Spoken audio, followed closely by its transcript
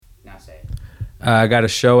I got a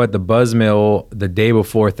show at the Buzzmill the day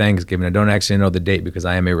before Thanksgiving. I don't actually know the date because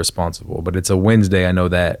I am irresponsible, but it's a Wednesday. I know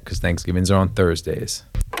that because Thanksgivings are on Thursdays.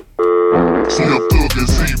 See a thug and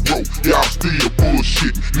zero, y'all still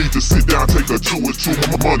bullshit. Need to sit down, take a chew and chew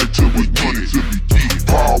my money till we get it.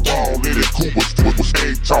 Paul Wall and that cool was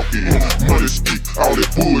ain't talking. Money speak, all that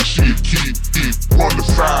bullshit keep it. Run the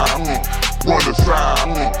side, run the side,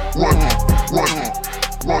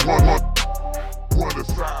 run the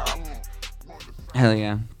side. Hell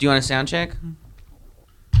yeah. Do you want a sound check?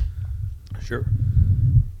 Sure.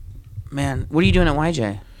 Man, what are you doing at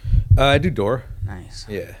YJ? I do door. Nice.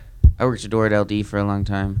 Yeah. I worked at door at LD for a long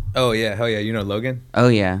time. Oh, yeah. Hell yeah. You know Logan? Oh,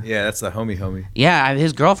 yeah. Yeah, that's the homie. Yeah,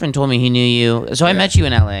 his girlfriend told me he knew you. So I met you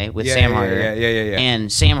in LA with Sam Harder. Yeah.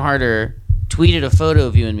 And Sam Harder tweeted a photo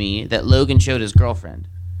of you and me that Logan showed his girlfriend.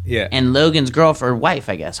 Yeah. And Logan's girlfriend, or wife,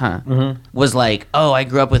 I guess, huh? Mm-hmm. Was like, oh, I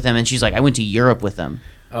grew up with him. And she's like, I went to Europe with him.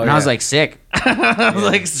 Oh, and I was like, sick. I was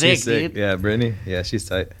like, sick, dude. Yeah, Brittany. Yeah, she's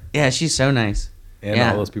tight. Yeah, she's so nice.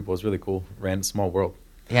 Yeah, all those people. It's really cool. Random small world.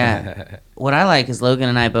 Yeah. What I like is Logan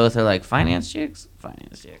and I both are like finance chicks. I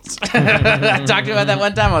talked to you about that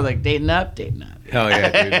one time. I was like, dating up. Hell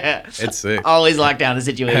yeah, dude. It's sick. Always lock down a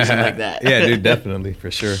situation like that. Yeah, dude, definitely, for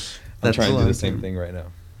sure. I'm trying to do the same thing. thing right now.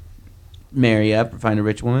 Marry up or find a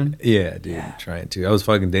rich woman? Yeah, dude. Yeah. Trying to. I was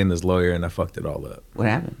fucking dating this lawyer and I fucked it all up. What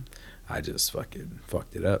happened? I just fucking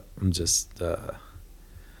fucked it up. I'm just, I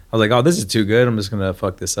was like, oh, this is too good. I'm just going to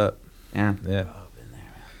fuck this up. Yeah. Yeah.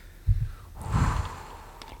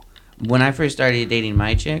 When I first started dating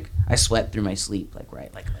my chick, I sweat through my sleep, like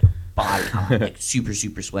body, like super,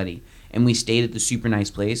 super sweaty. And we stayed at the super nice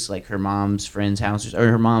place, like her mom's friend's house, or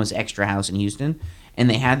her mom's extra house in Houston. And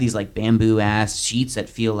they had these like bamboo ass sheets that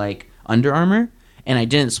feel like Under Armour. And I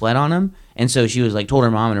didn't sweat on them. And so she was like, told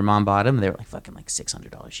her mom, and her mom bought them. And they were like fucking like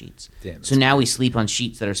 $600 sheets. Damn. So now we sleep on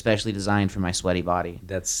sheets that are specially designed for my sweaty body.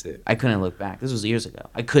 That's sick. I couldn't look back. This was years ago.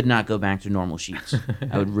 I could not go back to normal sheets.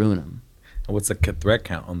 I would ruin them. What's the thread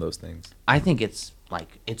count on those things? I think it's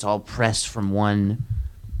like it's all pressed from one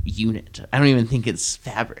unit. I don't even think it's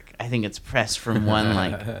fabric. I think it's pressed from one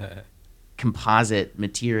like composite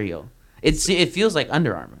material. It feels like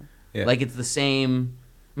Under Armour. Yeah. Like it's the same.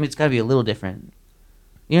 I mean, it's got to be a little different.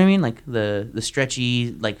 You know what I mean? Like the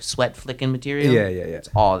stretchy like sweat flicking material. Yeah. It's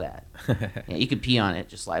all that. Yeah, you could pee on it,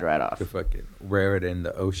 just slide right off. You could fucking wear it in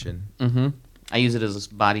the ocean. Mm-hmm. I use it as a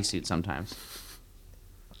bodysuit sometimes.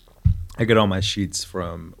 I get all my sheets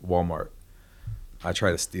from Walmart. I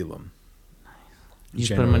try to steal them. Nice. You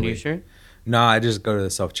just put them under your shirt? No, I just go to the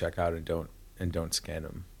self-checkout and don't scan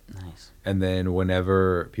them. Nice. And then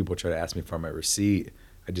whenever people try to ask me for my receipt,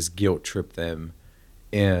 I just guilt trip them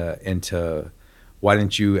into, why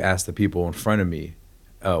didn't you ask the people in front of me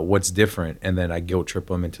what's different? And then I guilt trip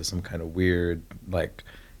them into some kind of weird like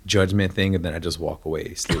judgment thing, and then I just walk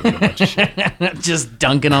away stealing a bunch of shit. Just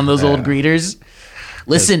dunking on those old greeters.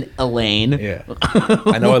 Listen, Elaine. Yeah.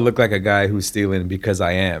 I know I look like a guy who's stealing because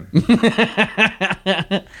I am.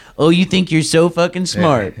 Oh, you think you're so fucking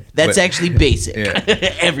smart. Yeah. That's actually basic. Yeah.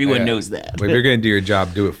 Everyone knows that. But if you're going to do your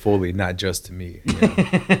job, do it fully, not just to me. You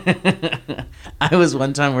know? I was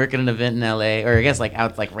one time working an event in LA, or I guess like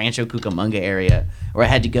out like Rancho Cucamonga area, where I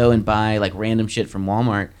had to go and buy like random shit from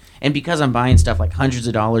Walmart. And because I'm buying stuff like hundreds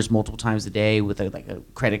of dollars multiple times a day with a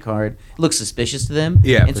credit card, it looks suspicious to them.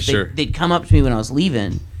 Yeah, and for so sure. They'd come up to me when I was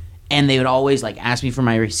leaving, and they would always like ask me for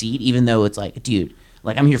my receipt, even though it's like, dude,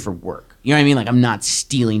 like I'm here for work. You know what I mean? Like I'm not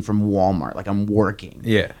stealing from Walmart. Like I'm working.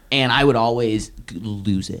 Yeah. And I would always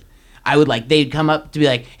lose it. I would like, they'd come up to be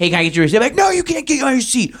like, hey, can I get your receipt? I'm like, no, you can't get your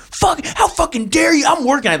receipt. Fuck, how fucking dare you? I'm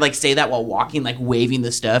working. I'd like say that while walking, like waving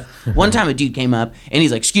the stuff. One time a dude came up and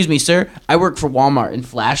he's like, excuse me, sir, I work for Walmart, and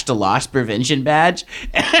flashed a loss prevention badge.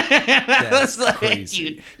 And I was like,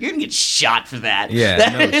 crazy. Dude, you're going to get shot for that.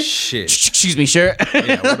 Yeah, no shit. Excuse me, sir.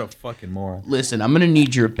 Yeah, what a fucking moron. Listen, I'm going to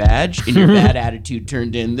need your badge and your bad attitude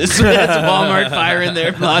turned in. That's Walmart firing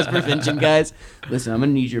their loss prevention guys. Listen, I'm going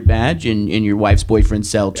to need your badge and your wife's boyfriend's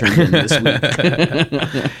cell turned in this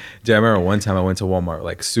week. Dude, I remember one time I went to Walmart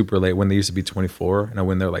like super late when they used to be 24, and I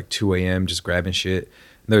went there like 2 a.m. just grabbing shit.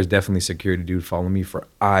 And there was definitely a security dude following me for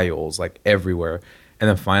aisles, like everywhere. And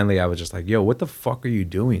then finally I was just like, yo, what the fuck are you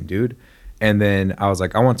doing, dude? And then I was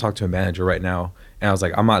like, I want to talk to a manager right now. And I was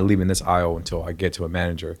like, I'm not leaving this aisle until I get to a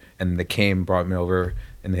manager. And they came, brought me over,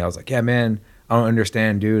 and I was like, yeah, man, I don't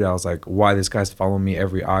understand, dude. I was like, why this guy's following me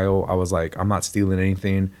every aisle? I was like, I'm not stealing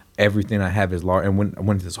anything. Everything I have is large. And when I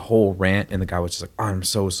went to this whole rant, and the guy was just like, I'm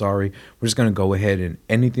so sorry. We're just going to go ahead, and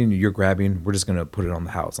anything you're grabbing, we're just going to put it on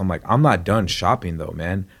the house. I'm like, I'm not done shopping though,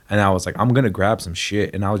 man. And I was like, I'm going to grab some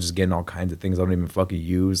shit. And I was just getting all kinds of things I don't even fucking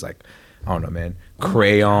use. Like I don't know, man.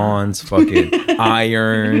 Crayons, fucking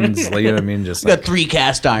irons. Like, you know what I mean? Just We got 3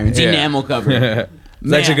 cast irons, Yeah. enamel cover.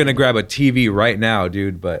 He's actually gonna grab a TV right now,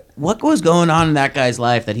 dude. But What was going on in that guy's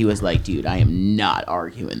life that he was like, dude, I am not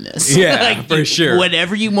arguing this. Yeah, like, for dude, sure.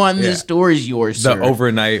 Whatever you want in Yeah. this store is yours, the sir.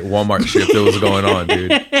 overnight Walmart shift that was going on, dude.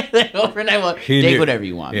 The overnight one. He Take knew- whatever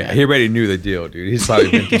you want, Yeah, man. he already knew the deal, dude. He's probably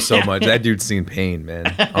been through so much. That dude's seen pain, man,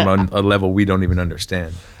 on a level we don't even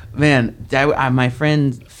understand. Man, my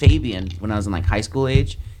friend Fabian, when I was in like high school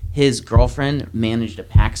age, his girlfriend managed a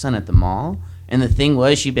PacSun at the mall. And the thing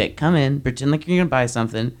was, she'd be like, come in, pretend like you're going to buy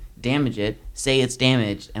something, damage it, say it's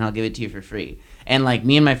damaged, and I'll give it to you for free. And like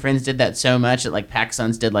me and my friends did that so much that like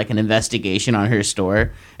PacSuns did like an investigation on her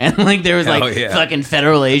store, and like there was like Oh, yeah. fucking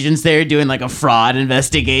federal agents there doing like a fraud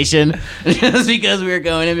investigation just because we were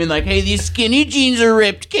going in and being like, hey, these skinny jeans are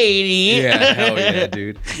ripped, Katie. Yeah, hell yeah,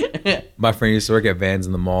 dude. My friend used to work at Vans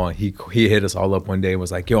in the mall, and he hit us all up one day and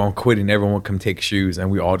was like, yo, I'm quitting. Everyone come take shoes. And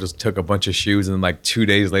we all just took a bunch of shoes. And like 2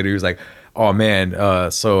 days later, he was like, oh man,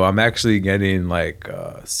 so I'm actually getting like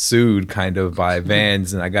sued kind of by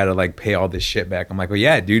Vans, and I gotta like pay all this shit back. I'm like, well,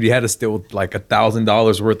 yeah, dude, you had to steal like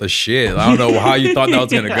 $1,000 worth of shit. I don't know how you thought that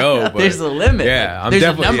was gonna go, but There's a limit. Yeah, There's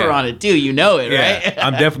a number on it too. You know it, Yeah, right?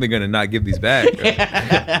 I'm definitely gonna not give these back.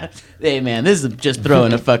 Hey man, this is just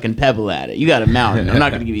throwing a fucking pebble at it. You got a mountain. I'm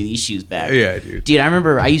not gonna give you these shoes back. Yeah, dude. Dude, I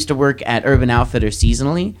remember I used to work at Urban Outfitters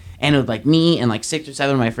seasonally, and it was like me and like 6 or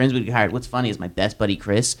 7 of my friends would get hired. What's funny is my best buddy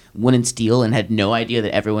Chris wouldn't steal and had no idea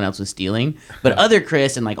that everyone else was stealing. But other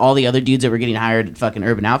Chris and like all the other dudes that were getting hired at fucking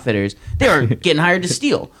Urban Outfitters, they were getting hired to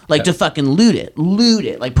steal, like to fucking loot it,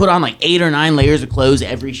 like put on like 8 or 9 layers of clothes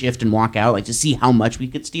every shift and walk out, like to see how much we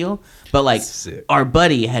could steal. But like Sick. our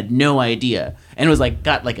buddy had no idea and was like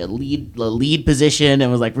got like a lead position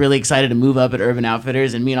and was like really excited to move up at Urban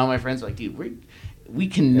Outfitters. And me and all my friends were like, dude, we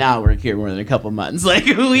cannot work here more than a couple months. Like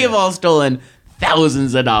we have all stolen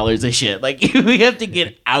thousands of dollars of shit. Like we have to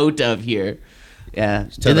get out of here. Yeah,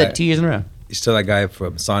 did that 2 years in a row. You still that guy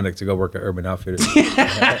from Sonic to go work at Urban Outfitters.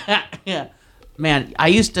 Yeah, man. I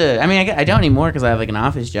used to. I mean, I don't anymore because I have like an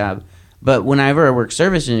office job. But whenever I worked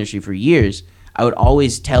service industry for years, I would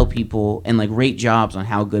always tell people and like rate jobs on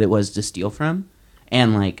how good it was to steal from.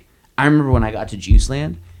 And like I remember when I got to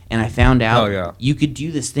Juiceland and I found out Oh, yeah. you could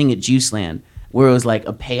do this thing at Juiceland where it was like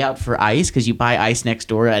a payout for ice because you buy ice next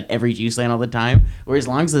door at every Juiceland all the time. Where as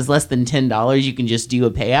long as it's less than $10, you can just do a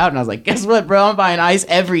payout. And I was like, guess what, bro? I'm buying ice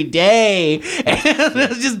every day. And I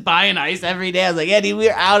was just buying ice every day. I was like, yeah, dude,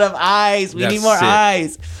 we're out of ice. We That's need more sick.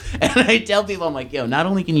 ice. And I tell people, I'm like, yo, not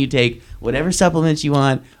only can you take whatever supplements you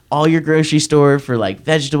want, all your grocery store for like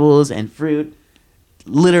vegetables and fruit,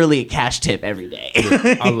 literally a cash tip every day.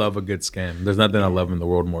 I love a good scam. There's nothing I love in the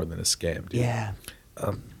world more than a scam, dude. Yeah.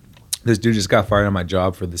 This dude just got fired on my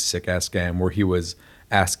job for this sick ass scam where he was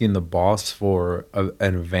asking the boss for an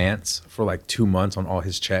advance for like 2 months on all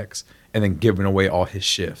his checks and then giving away all his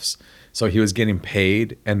shifts. So he was getting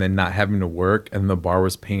paid and then not having to work, and the bar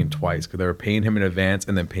was paying twice because they were paying him in advance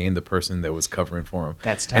and then paying the person that was covering for him.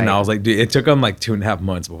 That's tight. And I was like, dude, it took them like 2.5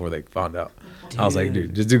 months before they found out. I was like,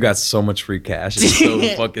 dude, this dude got so much free cash. It's so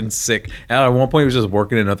fucking sick. And at one point, he was just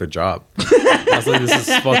working another job. I was like, this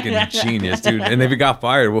is fucking genius, dude. And if he got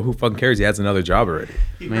fired, well, who fucking cares? He has another job already.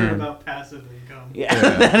 He Man. heard about passive income. Yeah,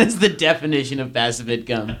 that is the definition of passive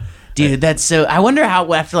income. Dude, that's so... I wonder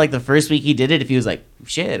how after like the first week he did it, if he was like,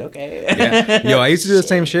 shit, okay. Yeah. Yo, I used to do the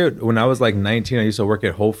same shit. When I was like 19, I used to work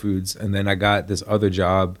at Whole Foods, and then I got this other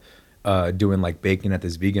job doing like baking at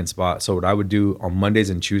this vegan spot. So what I would do on Mondays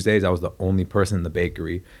and Tuesdays, I was the only person in the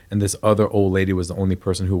bakery, and this other old lady was the only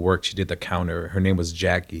person who worked. She did the counter. Her name was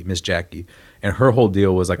Jackie, Miss Jackie, and her whole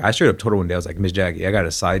deal was like, I straight up told her one day, I was like, Miss Jackie, I got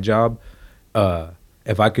a side job.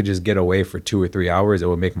 If I could just get away for 2 or 3 hours, it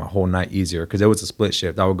would make my whole night easier because it was a split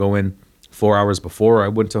shift. I would go in 4 hours before I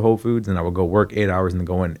went to Whole Foods, and I would go work 8 hours and then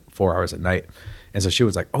go in 4 hours at night. And so she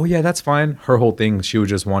was like, oh, yeah, that's fine. Her whole thing, she would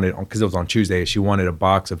just wanted, because it was on Tuesday, she wanted a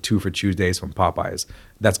box of 2 for Tuesdays from Popeyes.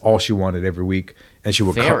 That's all she wanted every week. And she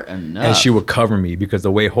would Fair enough. And she would cover me because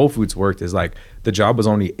the way Whole Foods worked is like the job was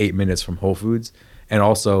only 8 minutes from Whole Foods. And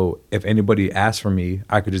also, if anybody asked for me,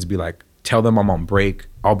 I could just be like, tell them I'm on break.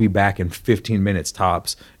 I'll be back in 15 minutes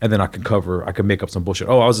tops. And then I could make up some bullshit.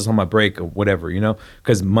 Oh, I was just on my break or whatever, you know?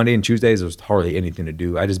 Because Monday and Tuesdays, there was hardly anything to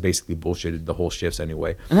do. I just basically bullshitted the whole shifts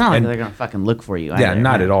anyway. No, And- they're going to fucking look for you. yeah, either.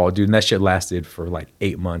 not at all, dude. And that shit lasted for like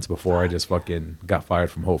 8 months before I just fucking got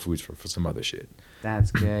fired from Whole Foods for some other shit.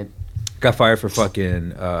 That's good. Got fired for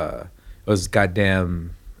fucking, it was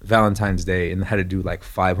goddamn Valentine's Day and had to do like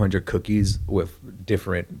 500 cookies with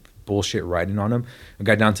different bullshit writing on them. I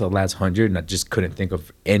got down to the last 100 and I just couldn't think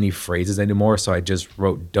of any phrases anymore. So I just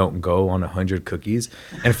wrote "Don't go" on 100 cookies.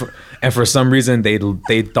 And for some reason they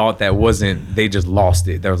thought that wasn't. They just lost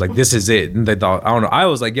it. They was like, "This is it." And they thought, I don't know. I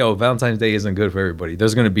was like, "Yo, Valentine's Day isn't good for everybody.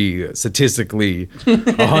 There's gonna be statistically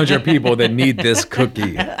 100 people that need this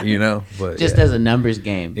cookie." You know, but Just as a numbers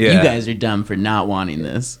game. Yeah. You guys are dumb for not wanting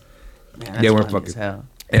this. Man, that's They weren't funny fucking. as hell.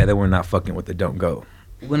 Yeah, they were not fucking with the "Don't go."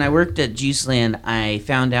 When I worked at Juiceland, I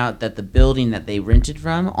found out that the building that they rented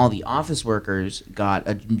from, all the office workers got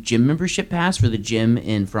a gym membership pass for the gym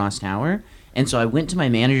in Frost Tower. And so I went to my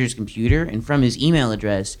manager's computer and from his email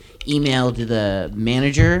address, emailed the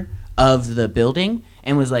manager of the building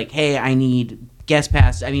and was like, "Hey, I need guest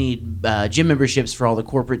pass. I need gym memberships for all the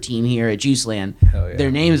corporate team here at Juiceland. Hell yeah.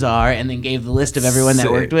 Their names are," and then gave the list of everyone that I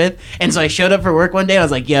Sick. worked with. And so I showed up for work one day. I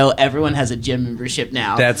was like, "Yo, everyone has a gym membership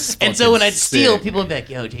now." That's and so when I'd fucking steal, sick. people would be like,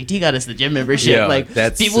 "Yo, JT got us the gym membership." Yo, like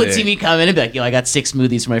that's people would see sick. me come in and be like, "Yo, I got 6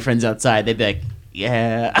 smoothies for my friends outside." They'd be like,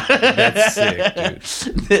 "Yeah." That's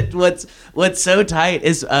sick, dude. What's so tight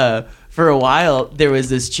is for a while there was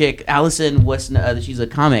this chick, Allison. She's a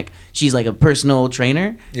comic. She's like a personal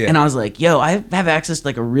trainer. Yeah. And I was like, "Yo, I have access to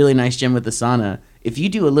like a really nice gym with the sauna. If you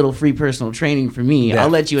do a little free personal training for me, Yeah, I'll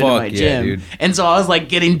let you into fuck my yeah, gym." dude. And so I was like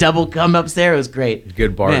getting double come ups there. It was great.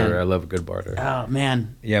 Good barter. Man. I love a good barter. Oh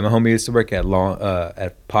man. Yeah, my homie used to work at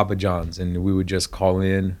Papa John's, and we would just call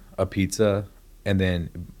in a pizza and then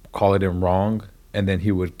call it in wrong, and then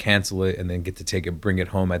he would cancel it and then get to take it, bring it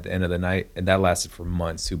home at the end of the night, and that lasted for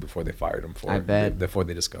months too before they fired him for I it. bet. Before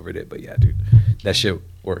they discovered it. But yeah, dude, that shit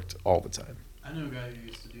worked all the time. I knew a guy who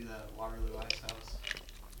used to do that at Waterloo Ice House.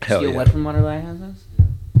 Hell Steal yeah. what from Waterloo House?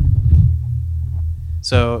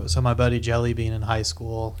 So my buddy Jelly Bean in high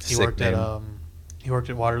school, he Sick worked name. at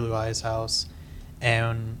Waterloo Ice House,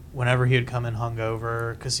 and whenever he would come in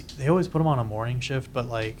hungover, because they always put him on a morning shift, but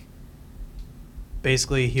like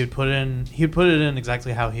basically he would put it in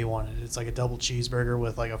exactly how he wanted it. It's like a double cheeseburger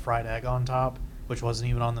with like a fried egg on top, which wasn't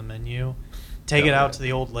even on the menu. Take it out to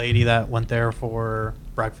the old lady that went there for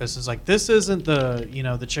breakfast. Is like, "This isn't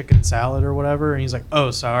the chicken salad or whatever," and he's like, "Oh,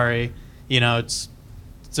 sorry, it's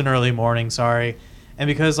an early morning, sorry." And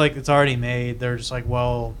because like it's already made, they're just like,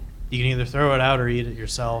 "Well, you can either throw it out or eat it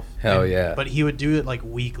yourself." Hell And- yeah. But he would do it like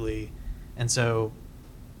weekly, and so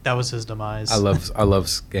that was his demise. I love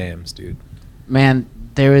scams, dude. Man,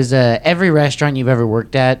 there was every restaurant you've ever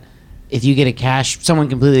worked at, if you get someone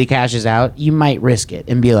completely cashes out, you might risk it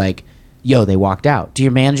and be like, "Yo, they walked out," to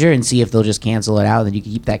your manager and see if they'll just cancel it out and then you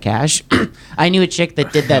can keep that cash. I knew a chick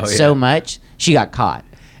that did that Oh, yeah. so much, she got caught.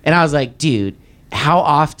 And I was like, "Dude, how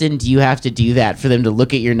often do you have to do that for them to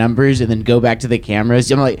look at your numbers and then go back to the cameras?"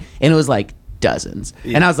 I'm like, and it was like dozens.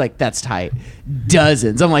 Yeah. And I was like, "That's tight."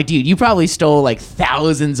 Dozens. I'm like, "Dude, you probably stole like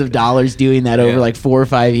thousands of dollars doing that over Yeah. like 4 or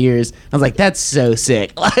 5 years." I was like, "That's so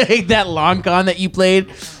sick." Like that long con that you played.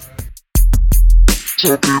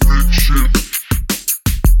 Talking big shit.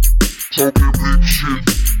 Talking big shit.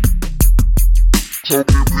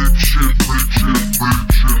 Talking big shit, big shit,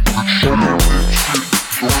 big shit, big shit. Talking big shit.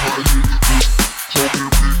 Talking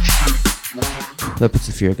big shit. That puts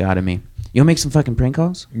the fear of God in me. You'll make some fucking prank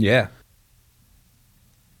calls? Yeah.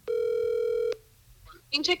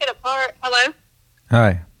 You can take it apart. Hello?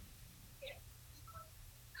 Hi.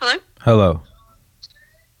 Hello? Hello.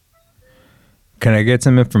 Can I get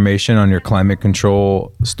some information on your climate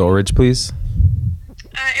control storage, please?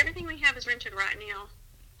 Everything we have is rented right now.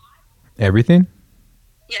 Everything?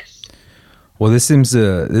 Yes. Well, this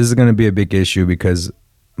is going to be a big issue because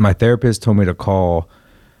my therapist told me to call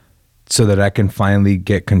so that I can finally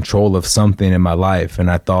get control of something in my life. And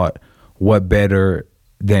I thought, what better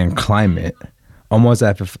than climate? Almost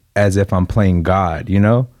as if I'm playing God, you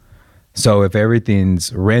know? So if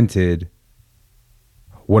everything's rented,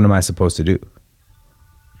 what am I supposed to do?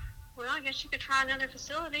 Well, I guess you could try another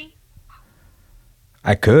facility.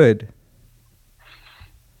 I could.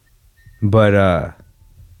 But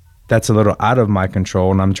that's a little out of my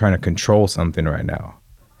control, and I'm trying to control something right now.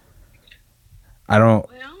 I don't.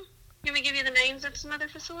 Well, can we give you the names of some other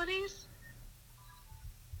facilities?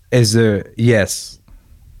 Is there? Yes.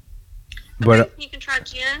 But Okay, you can try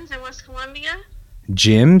Jen's in West Columbia.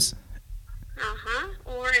 gyms? Uh-huh.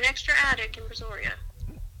 Or an extra attic in Brazoria.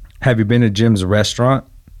 Have you been to Jim's restaurant?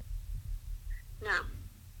 No.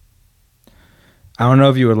 I don't know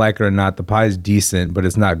if you would like it or not. The pie is decent, but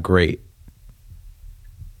it's not great.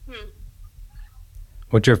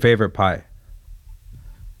 What's your favorite pie?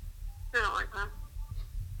 I don't like pie.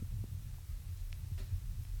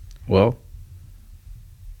 Well,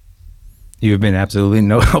 You've been absolutely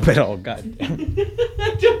no help at all. God damn.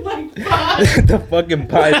 I don't like pie. The fucking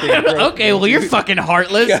pie thing. Broke Okay, well, you're fucking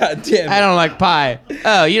heartless. God damn it. I don't like pie.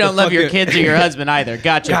 Oh, you don't love your fucking- kids or your husband either.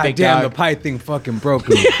 Gotcha, God big damn, dog. the pie thing fucking broke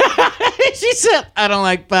me. She said, I don't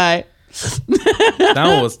like pie. That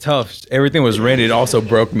one was tough. Everything was rented. It also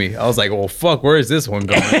broke me. I was like, well, fuck, where is this one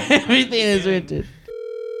going? Everything is rented.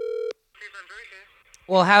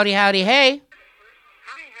 Well, howdy, howdy, hey.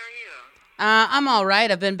 Hi, how are you? I'm all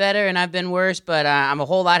right. I've been better and I've been worse, but I'm a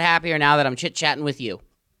whole lot happier now that I'm chit-chatting with you.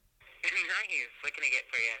 Nice. What can I get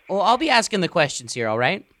for you? Well, I'll be asking the questions here, all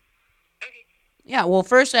right? Okay. Yeah, well,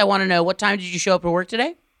 first I want to know, what time did you show up for work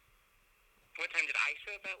today? What time did I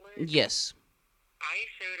show up at work? Yes. I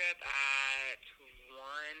showed up at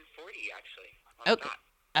 1:40, actually. On Okay.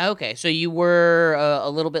 the dot. Okay, so you were a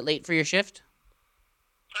little bit late for your shift?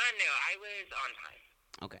 No, I was on time.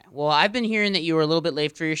 Okay. Well, I've been hearing that you were a little bit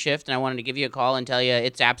late for your shift, and I wanted to give you a call and tell you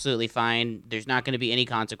it's absolutely fine. There's not going to be any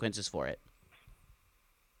consequences for it.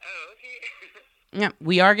 Oh, okay. Yeah,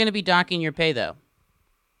 we are going to be docking your pay, though.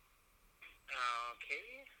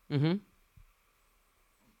 Okay. Mm-hmm.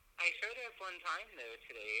 I showed up one time, though,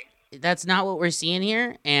 today. That's not what we're seeing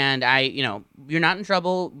here, and you're not in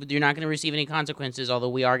trouble. You're not going to receive any consequences, although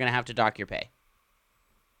we are going to have to dock your pay.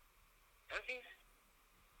 Okay.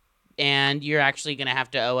 And you're actually going to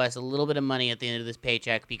have to owe us a little bit of money at the end of this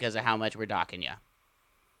paycheck because of how much we're docking you.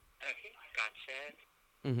 Okay,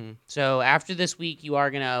 gotcha. Mm-hmm. So after this week, you are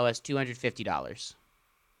going to owe us $250. Okay.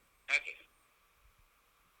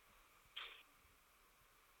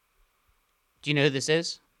 Do you know who this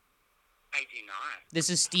is? I do not. This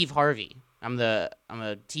is Steve Harvey. I'm a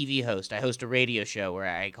TV host. I host a radio show where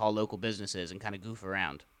I call local businesses and kind of goof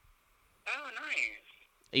around. Oh, nice.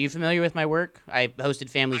 Are you familiar with my work? I hosted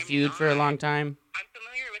Family I'm Feud for a not. long time. I'm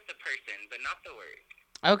familiar with the person, but not the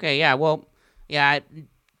work. Okay, yeah, well, yeah,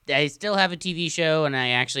 I still have a TV show, and I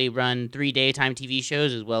actually run 3 daytime TV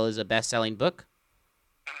shows as well as a best-selling book.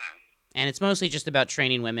 Uh-huh. And it's mostly just about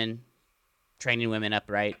training women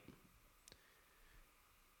upright.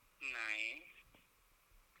 Nice.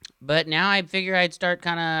 But now I figure I'd start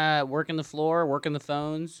kind of working the floor, working the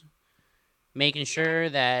phones, making sure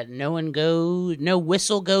that no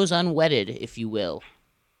whistle goes unwetted, if you will.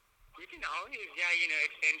 You can always,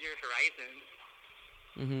 extend your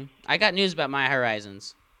horizons. I got news about my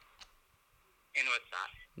horizons. And what's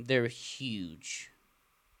that? They're huge.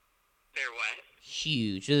 They're what?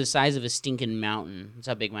 Huge. They're the size of a stinking mountain. That's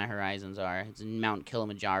how big my horizons are. It's in Mount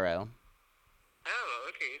Kilimanjaro. Oh,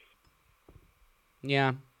 okay.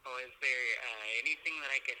 Yeah. Well, is there anything that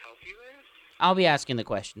I could help you with? I'll be asking the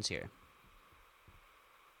questions here.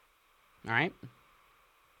 All right?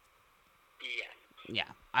 Yes.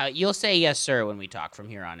 Yeah. You'll say yes, sir, when we talk from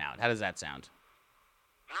here on out. How does that sound?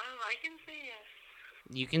 I can say yes.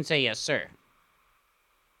 You can say yes, sir.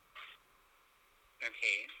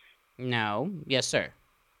 Okay. No. Yes, sir.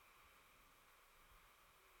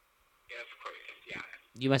 Yeah, of course. Yeah.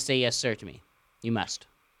 You must say yes, sir, to me. You must.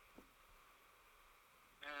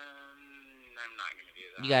 I'm not gonna do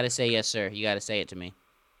that. You gotta say yes, sir. You gotta say it to me.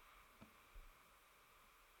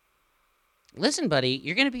 Listen, buddy,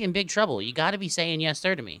 you're gonna be in big trouble. You gotta be saying yes,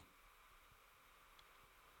 sir, to me.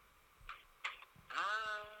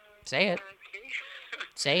 Say it. Okay.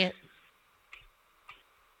 Say it.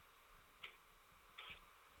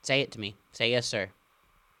 Say it to me. Say yes, sir.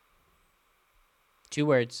 2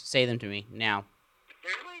 words. Say them to me now. Is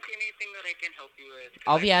there anything that I can help you with? 'Cause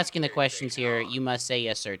I'll I be can't asking the hear questions right here. now. You must say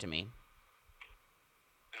yes, sir, to me.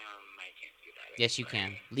 I can't do that. Yes, you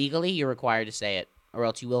can. Legally, you're required to say it, or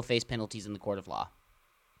else you will face penalties in the court of law.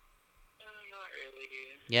 Not really.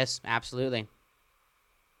 Yes, absolutely.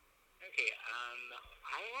 Okay.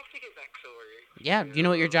 I have to get back to work. Yeah, you know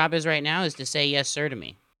what your job is right now is to say yes, sir, to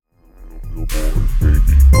me.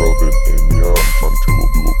 Rubbing and yeah, I'm trying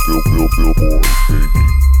to do a bill, baby.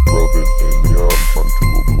 Rubbing and yeah, I'm trying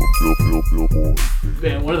to do a bill, boy.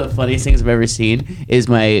 Man, one of the funniest things I've ever seen is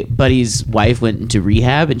my buddy's wife went into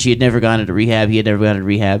rehab, and she had never gone into rehab. He had never gone into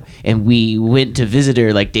rehab, and we went to visit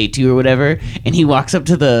her like day 2 or whatever. And he walks up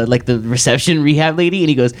to the reception rehab lady, and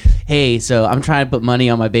he goes, "Hey, so I'm trying to put money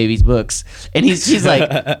on my baby's books." And she's like,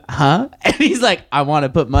 "Huh?" And he's like, "I want to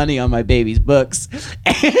put money on my baby's books."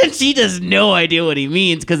 And she has no idea what he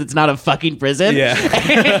means because it's not a fucking prison. Yeah.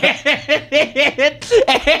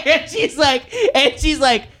 and she's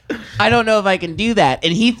like, "I don't know if I can do that."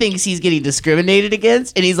 And he thinks he's getting discriminated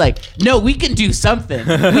against. And he's like, "No, we can do something.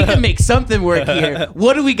 We can make something work here.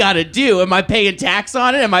 What do we got to do? Am I paying tax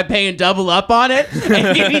on it? Am I paying double up on it?"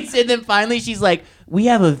 And then finally she's like, we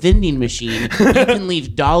have a vending machine you can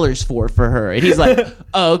leave dollars for her. And he's like,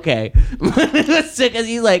 oh, okay. Because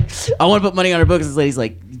he's like, I want to put money on her books. This lady's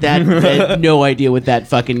like, that I had no idea what that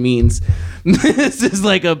fucking means. This is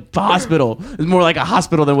like a hospital. It's more like a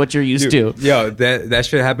hospital than what you're used to. Yo, that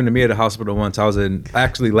shit happened to me at a hospital once.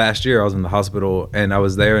 Actually last year I was in the hospital and I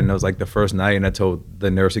was there and it was like the first night and I told the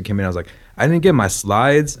nurse who came in, I was like, I didn't get my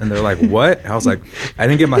slides. And they're like, what? I was like, I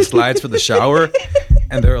didn't get my slides for the shower.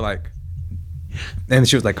 And they're like, and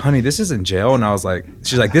she was like, honey, this isn't jail. And I was like,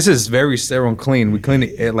 she's like, this is very sterile and clean. We clean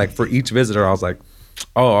it like for each visitor. I was like,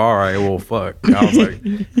 oh, all right, well, fuck. I was like,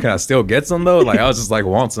 can I still get some though? Like, I was just like,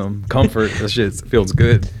 want some comfort. This shit feels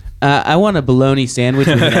good. I want a bologna sandwich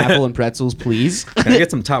with an apple and pretzels, please. Can I get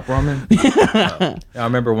some top ramen? I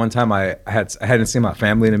remember one time I hadn't seen my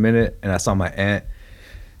family in a minute, and I saw my aunt,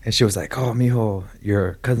 and she was like, oh, mijo,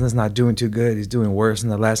 your cousin's not doing too good. He's doing worse than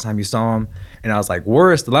the last time you saw him. And I was like,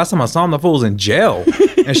 worse? The last time I saw him, the fool was in jail.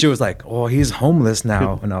 And she was like, oh, he's homeless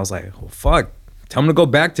now. And I was like, well, fuck. Tell him to go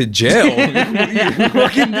back to jail. What are you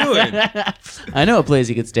fucking doing? I know a place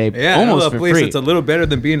you could stay almost for free. It's a little better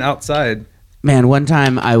than being outside. Man, one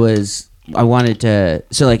time I wanted to,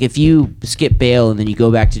 so like if you skip bail and then you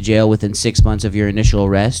go back to jail within 6 months of your initial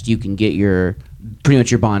arrest, you can get pretty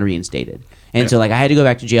much your bond reinstated. And so like I had to go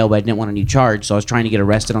back to jail, but I didn't want a new charge, so I was trying to get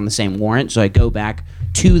arrested on the same warrant. So I go back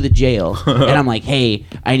to the jail and I'm like, hey,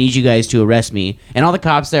 I need you guys to arrest me. And all the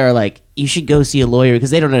cops there are like, you should go see a lawyer,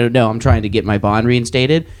 because they don't know I'm trying to get my bond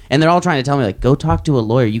reinstated. And they're all trying to tell me like, go talk to a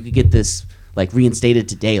lawyer. You could get this like reinstated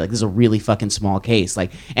today. Like, this is a really fucking small case.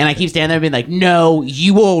 Like, and I keep standing there being like, no,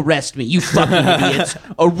 you will arrest me, you fucking idiots.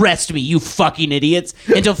 Arrest me, you fucking idiots.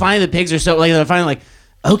 Until finally the pigs are so like, they're finally like,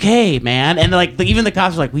 okay, man. And like even the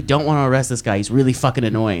cops are like, we don't want to arrest this guy. He's really fucking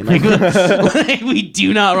annoying. Like, we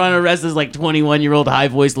do not want to arrest this like 21-year-old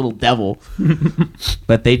high-voiced little devil.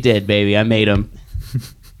 But they did, baby. I made him.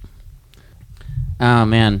 Oh,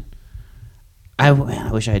 man. I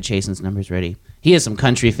wish I had Chasen's numbers ready. He has some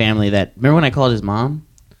country family that... Remember when I called his mom?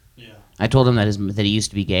 Yeah. I told him that he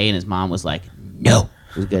used to be gay, and his mom was like, no.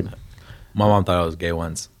 It was good. My mom thought I was gay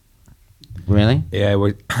once. Really? Yeah,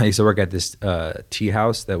 I used to work at this tea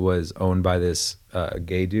house that was owned by this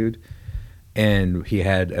gay dude, and he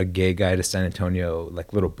had a gay guy to San Antonio,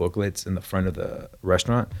 like little booklets in the front of the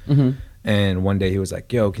restaurant. Mm-hmm. And one day he was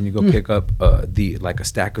like, yo, can you go pick up a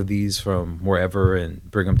stack of these from wherever and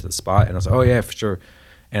bring them to the spot? And I was like, oh yeah, for sure.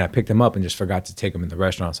 And I picked them up and just forgot to take them in the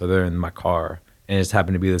restaurant, so they're in my car. And it just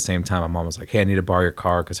happened to be the same time my mom was like, hey, I need to borrow your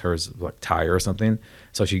car because hers was like tire or something.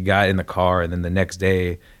 So she got in the car, and then the next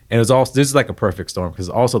day, and it was also, this is like a perfect storm, because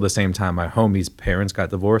also the same time my homie's parents got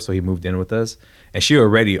divorced, so he moved in with us, and she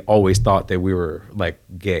already always thought that we were like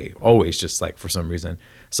gay, always, just like for some reason.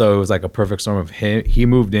 So it was like a perfect storm of him. He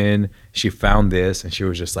moved in, she found this, and she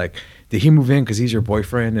was just like, did he move in because he's your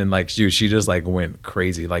boyfriend? And like she just like went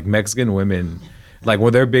crazy. Like Mexican women, like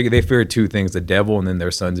when they're big, they fear two things: the devil and then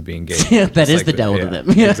their sons being gay. Yeah, that is like the devil to them.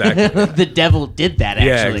 Exactly. The devil did that,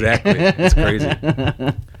 actually. Yeah, exactly. It's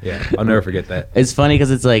crazy. Yeah, I'll never forget that. It's funny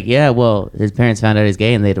because it's like, yeah, well, his parents found out he's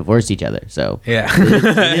gay and they divorced each other. So yeah,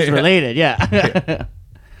 it is related. Yeah.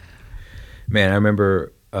 Man, I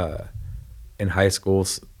remember in high school,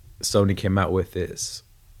 Sony came out with this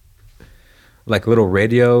like little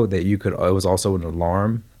radio that you could, it was also an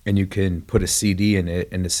alarm, and you can put a CD in it,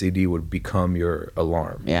 and the CD would become your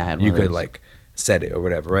alarm. Yeah, I had one you of could those. like set it or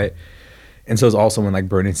whatever, right? And so it was also when like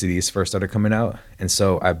burning CDs first started coming out, and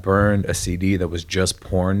so I burned a CD that was just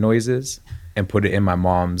porn noises and put it in my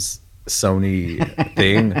mom's Sony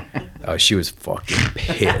thing. She was fucking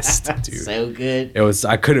pissed, dude. So good. It was.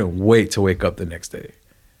 I couldn't wait to wake up the next day.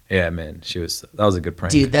 Yeah, man, that was a good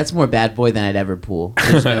prank. Dude, that's more bad boy than I'd ever pull.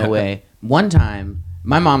 There's no way. One time,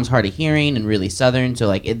 my mom's hard of hearing and really Southern, so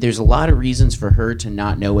like there's a lot of reasons for her to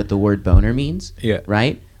not know what the word boner means. Yeah.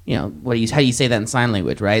 Right? You know, how do you say that in sign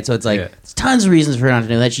language, right? So it's like, Yeah. there's tons of reasons for her not to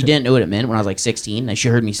know that. She didn't know what it meant when I was like 16. And she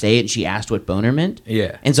heard me say it, and she asked what boner meant.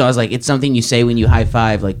 Yeah. And so I was like, it's something you say when you high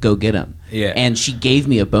five, like, go get him. Yeah. And she gave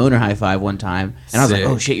me a boner high five one time, and I was Sick.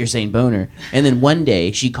 like, oh shit, you're saying boner. And then one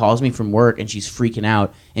day she calls me from work, and she's freaking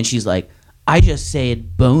out, and she's like, I just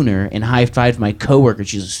said boner and high-fived my coworker.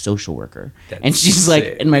 She's a social worker. That's and she's like,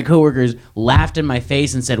 sick. and my coworkers laughed in my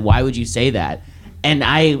face and said, why would you say that? And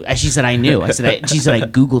she said, I knew. She said, I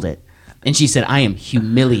Googled it. And she said, I am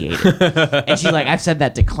humiliated. And she's like, I've said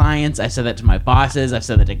that to clients. I've said that to my bosses. I've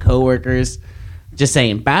said that to coworkers. Just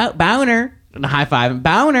saying boner and a high-fiving,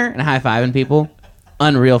 boner and a high-fiving people.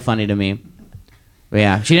 Unreal funny to me. But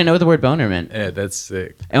yeah, she didn't know what the word boner meant. Yeah, that's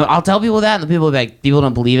sick. And I'll tell people that, and the people will be like, people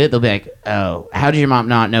don't believe it. They'll be like, oh, how did your mom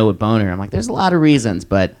not know what boner? I'm like, there's a lot of reasons,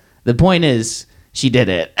 but the point is, she did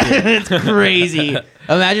it. It's crazy.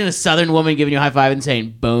 Imagine a Southern woman giving you a high five and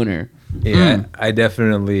saying boner. Yeah, I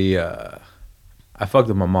definitely I fucked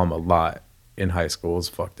with my mom a lot in high school. It was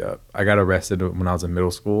fucked up. I got arrested when I was in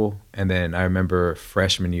middle school, and then I remember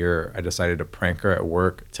freshman year I decided to prank her at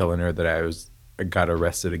work, telling her that I got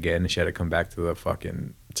arrested again, and she had to come back to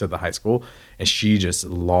the high school, and she just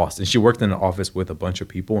lost. And she worked in an office with a bunch of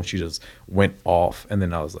people, and she just went off. And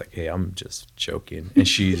then I was like, hey, I'm just joking. And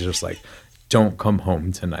she's just like, don't come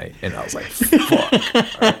home tonight. And I was like,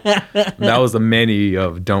 fuck. Right. That was the many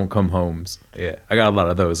of don't come homes. Yeah, I got a lot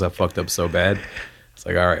of those. I fucked up so bad. It's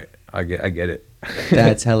like, all right, I get it.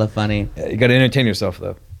 That's hella funny. Yeah, you got to entertain yourself,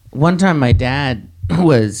 though. One time my dad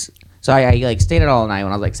was... So I like stayed out all night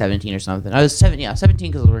when I was like 17 or something. I was 17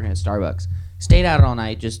 because I was working at Starbucks. Stayed out all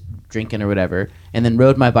night just drinking or whatever, and then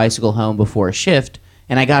rode my bicycle home before a shift.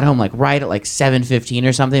 And I got home like right at like 7:15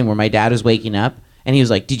 or something, where my dad was waking up, and he was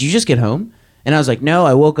like, "Did you just get home?" And I was like, "No,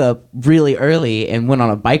 I woke up really early and went on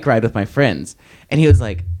a bike ride with my friends." And he was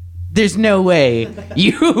like, "There's no way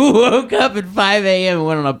you woke up at 5 a.m. and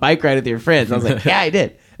went on a bike ride with your friends." I was like, "Yeah, I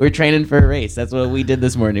did. We're training for a race. That's what we did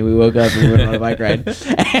this morning. We woke up and we went on a bike ride."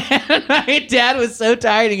 And my dad was so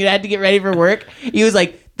tired and he had to get ready for work. He was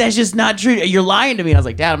like, "That's just not true. You're lying to me." And I was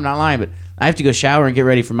like, "Dad, I'm not lying, but I have to go shower and get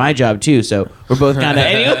ready for my job too." So we're both kind of,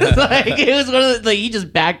 and it was one of the, like, he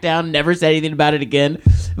just backed down, never said anything about it again.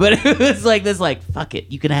 But it was like this, like, fuck it,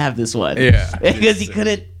 you can have this one. Yeah. Because he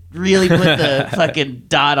couldn't really put the fucking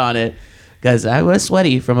dot on it. Because I was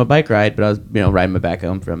sweaty from a bike ride, but I was, riding my back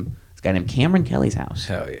home from this guy named Cameron Kelly's house.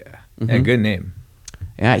 Hell yeah. Yeah, good name.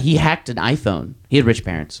 Yeah, he hacked an iPhone. He had rich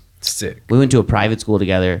parents. Sick. We went to a private school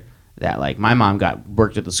together that, like, my mom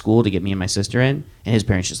worked at the school to get me and my sister in, and his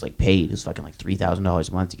parents just, like, paid. It was fucking, like, $3,000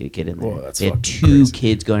 a month to get a kid in there. Whoa, that's they had fucking 2 crazy.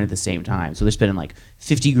 kids going at the same time. So they're spending, like,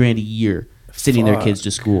 $50,000 a year sending their kids to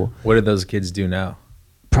school. What do those kids do now?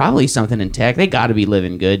 Probably something in tech. They got to be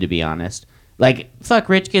living good, to be honest. Like, fuck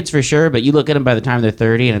rich kids for sure, but you look at them by the time they're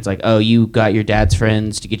 30, and it's like, oh, you got your dad's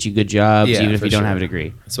friends to get you good jobs, even if for you don't sure. have a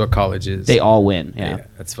degree. That's what college is. They all win, yeah.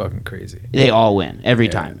 That's fucking crazy. They all win, every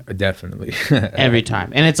time. Definitely. Every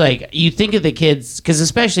time. And it's like, you think of the kids, because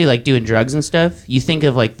especially, like, doing drugs and stuff, you think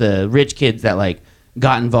of, like, the rich kids that, like,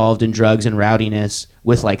 got involved in drugs and rowdiness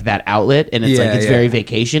with, like, that outlet, and it's like, it's very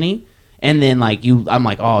vacation-y. And then, like, I'm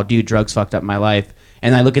like, oh, dude, drugs fucked up my life.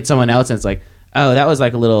 And I look at someone else, and it's like, oh, that was,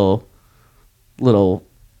 like, a little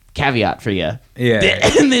caveat for you. Yeah.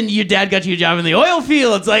 And then your dad got you a job in the oil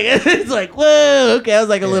field. It's like, whoa, okay, that was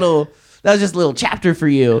like that was just a little chapter for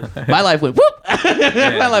you. My life went whoop.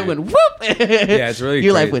 My life went whoop. Yeah, it's really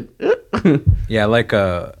your crazy. life went Yeah, like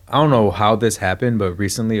I don't know how this happened, but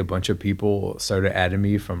recently a bunch of people started adding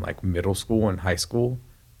me from like middle school and high school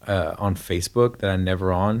on Facebook that I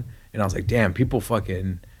never on, and I was like, damn, people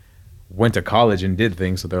fucking went to college and did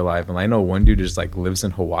things with their life. And I know one dude just like lives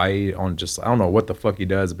in Hawaii on just, I don't know what the fuck he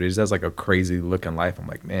does, but he just has like a crazy looking life. I'm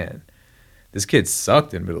like, man, this kid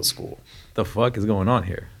sucked in middle school. What the fuck is going on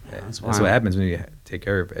here? That's what happens when you take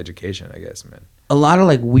care of education, I guess, man. a lot of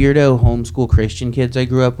like weirdo homeschool Christian kids I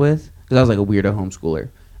grew up with, because I was like a weirdo homeschooler.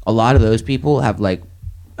 A lot of those people have like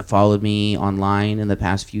followed me online in the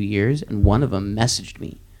past few years, and one of them messaged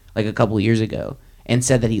me like a couple of years ago and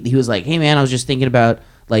said that he was like, hey man, I was just thinking about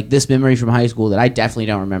like this memory from high school that I definitely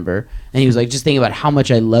don't remember. And he was like, just thinking about how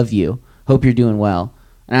much I love you. Hope you're doing well.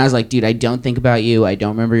 And I was like, dude, I don't think about you. I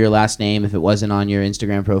don't remember your last name if it wasn't on your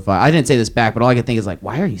Instagram profile. I didn't say this back, but all I could think is like,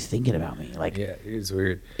 why are you thinking about me? Like, yeah, it's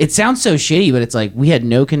weird. It sounds so shitty, but it's like we had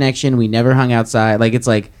no connection. We never hung outside. Like, it's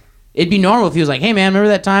like, it'd be normal if he was like, hey man, remember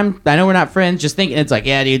that time? I know we're not friends. Just thinking. It's like,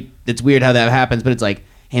 yeah, dude, it's weird how that happens. But it's like,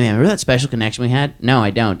 hey man, remember that special connection we had? No,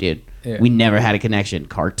 I don't, dude. Yeah. We never had a connection.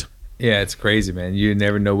 Cart. Yeah, it's crazy, man. You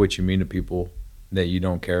never know what you mean to people that you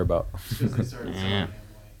don't care about.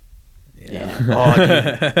 Yeah. Oh,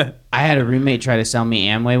 dude. I had a roommate try to sell me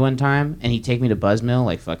Amway one time, and he'd take me to Buzzmill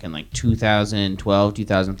like fucking like 2012,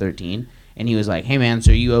 2013. And he was like, hey man,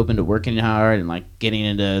 so are you open to working hard and like getting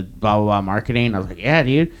into blah blah blah marketing? And I was like, yeah,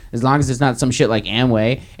 dude, as long as it's not some shit like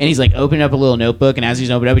Amway. And he's like opening up a little notebook, and as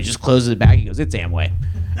he's opening up, he just closes it back. He goes, it's Amway.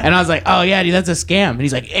 And I was like, oh yeah, dude, that's a scam. And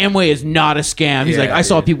he's like, Amway is not a scam. He's Yeah, like, I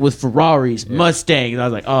saw people with Ferraris, Mustangs. And I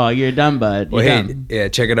was like, oh, you're dumb, bud. Well, You're hey, dumb. yeah,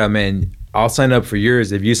 check it out, man. I'll sign up for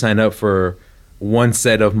yours if you sign up for one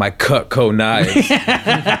set of my Cutco knives.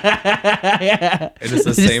 Yeah. And it's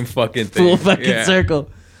the same fucking thing. Full fucking circle.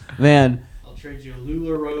 Man. I'll trade you a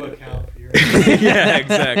LuLaRoe account for your. Yeah,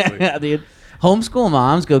 exactly. Yeah, dude. Homeschool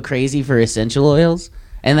moms go crazy for essential oils.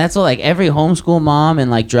 And that's what, like, every homeschool mom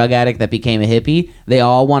and, like, drug addict that became a hippie, they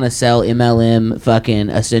all want to sell MLM fucking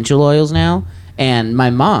essential oils now. And my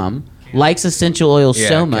mom likes essential oils Yeah,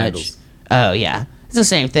 so much. candles. Oh yeah, it's the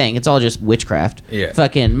same thing. It's all just witchcraft. Yeah.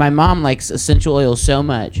 Fucking, my mom likes essential oils so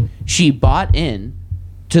much. She bought in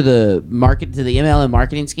to the MLM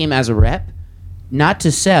marketing scheme as a rep, not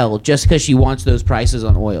to sell, just because she wants those prices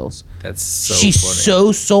on oils. That's so She's funny.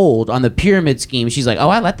 so sold on the pyramid scheme. She's like, oh,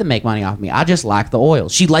 I let them make money off me. I just like the oil.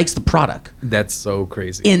 She likes the product. That's so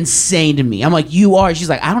crazy. Insane to me. I'm like, you are. She's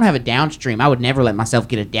like, I don't have a downstream. I would never let myself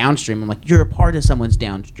get a downstream. I'm like, you're a part of someone's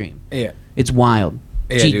downstream. Yeah. It's wild.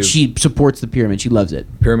 Yeah, dude. She supports the pyramid. She loves it.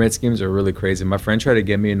 Pyramid schemes are really crazy. My friend tried to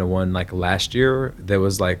get me into one like last year. There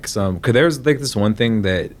was like because there was like this one thing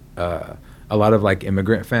that a lot of like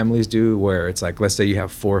immigrant families do, where it's like, let's say you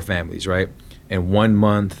have 4 families, right? And 1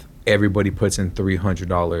 month, everybody puts in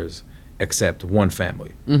 $300 except one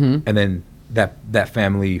family, and then that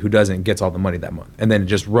family who doesn't gets all the money that month, and then it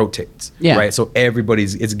just rotates. Yeah. Right. So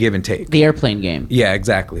it's give and take. The airplane game. Yeah,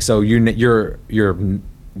 exactly. So you're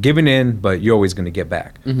giving in, but you're always going to get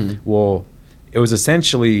back. Well, it was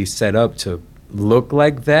essentially set up to look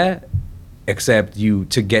like that, except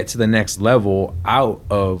to get to the next level out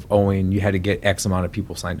of owing, you had to get X amount of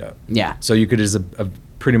people signed up. Yeah. So you could just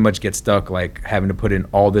pretty much get stuck like having to put in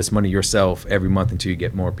all this money yourself every month until you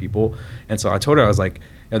get more people. And so I told her, I was like,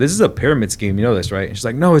 this is a pyramid scheme, you know this, right? And she's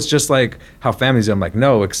like, no, it's just like how families do. I'm like,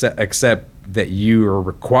 no, except that you are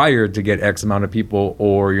required to get X amount of people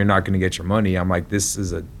or you're not going to get your money. I'm like, this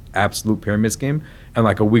is an absolute pyramid scheme. And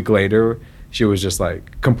like a week later, she was just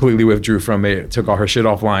like completely withdrew from it, took all her shit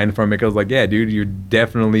offline from it. I was like, yeah, dude, you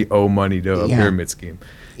definitely owe money to a pyramid scheme.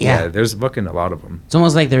 Yeah. There's fucking a lot of them. It's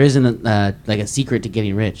almost like there isn't like a secret to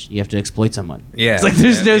getting rich. You have to exploit someone. Yeah. It's like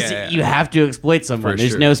there's you yeah. have to exploit someone. For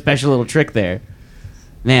There's sure. no special little trick there.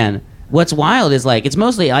 Man, what's wild is like it's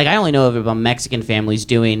mostly like I only know of about Mexican families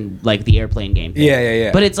doing like the airplane game thing.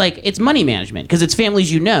 Yeah. But it's like it's money management because it's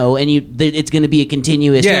families and it's going to be a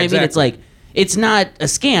continuous. Yeah, You know what I mean? It's like it's not a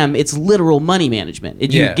scam. It's literal money management.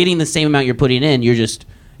 You're getting the same amount you're putting in. You're just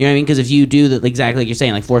you know what I mean? Because if you do that exactly like you're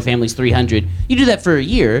saying, like 4 families, 300, you do that for a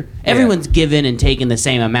year. Everyone's given and taken the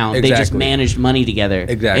same amount. They just managed money together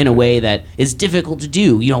in a way that is difficult to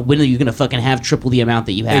do. You know, when are you going to fucking have triple the amount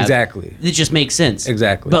that you have? Exactly. It just makes sense.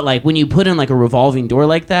 Exactly. But like when you put in like a revolving door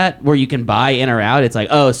like that, where you can buy in or out, it's like,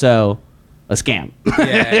 oh, so a scam.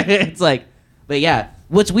 Yeah. It's like, but yeah.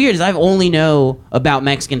 What's weird is I've only know about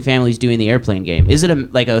Mexican families doing the airplane game. Is it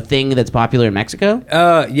a thing that's popular in Mexico?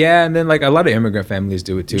 Yeah, and then like a lot of immigrant families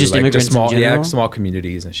do it too. Just like immigrants in small, general? small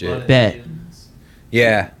communities and shit. Bet.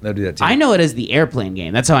 Yeah, they'll do that too. I know it as the airplane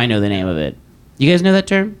game. That's how I know the name of it. You guys know that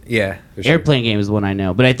term? Yeah, for sure. Airplane game is the one I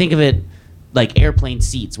know. But I think of it like airplane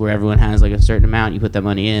seats where everyone has like a certain amount. You put that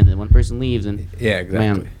money in and one person leaves. And Yeah,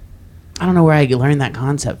 exactly. Man, I don't know where I learned that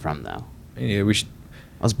concept from though. Yeah, we should.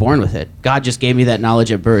 I was born with it. God just gave me that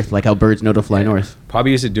knowledge at birth, like how birds know to fly north.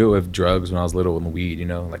 Probably used to do it with drugs when I was little and weed, you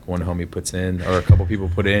know, like one homie puts in or a couple people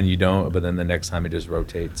put in, you don't, but then the next time it just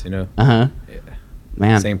rotates, you know? Uh-huh. Yeah.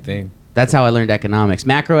 Man. Same thing. That's how I learned economics.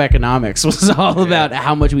 Macroeconomics was all about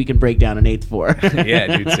how much we can break down an eighth for.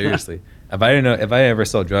 Yeah, dude, seriously. If I ever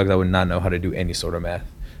sold drugs, I would not know how to do any sort of math.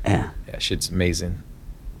 Yeah. Yeah, shit's amazing.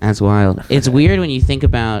 That's wild. It's weird when you think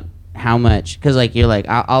about how much, because like you're like,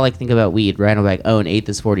 I'll like think about weed, right? I'm like, oh, an eighth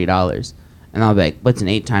is $40. And I'll be like, what's an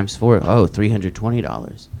 8 times 4? Oh, $320.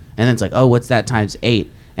 And then it's like, oh, what's that times 8?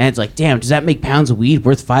 And it's like, damn, does that make pounds of weed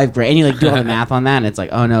worth $5,000? And you like do all the math on that, and it's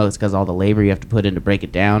like, oh no, it's because all the labor you have to put in to break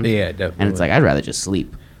it down. Yeah, definitely. And it's like, I'd rather just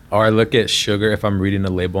sleep. Or I look at sugar, if I'm reading a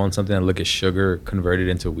label on something, I look at sugar converted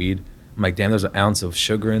into weed. I'm like, damn, there's an ounce of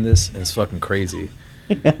sugar in this, and it's fucking crazy.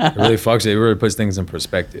 It really fucks it. It really puts things in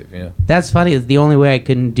perspective, you know? That's funny. The only way I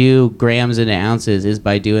can do grams into ounces is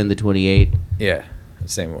by doing the 28. Yeah, the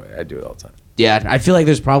same way. I do it all the time. Yeah, I feel like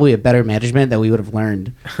there's probably a better management that we would have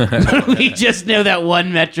learned. We just know that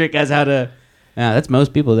one metric as how to. Yeah, that's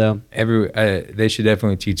most people though. They should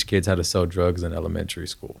definitely teach kids how to sell drugs in elementary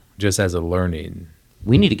school, just as a learning.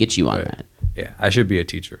 We need to get you on Right. that. Yeah, I should be a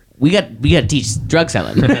teacher. We got to teach drug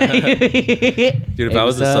selling. Dude, if I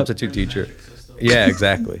was a substitute teacher. Yeah,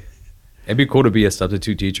 exactly. It'd be cool to be a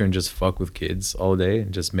substitute teacher and just fuck with kids all day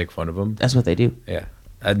and just make fun of them. That's what they do. Yeah.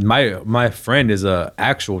 My friend is a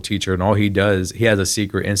actual teacher, and all he does, he has a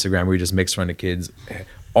secret Instagram where he just makes fun of kids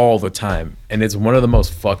all the time, and it's one of the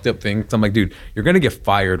most fucked up things. I'm like, dude, you're gonna get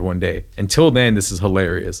fired one day. Until then, this is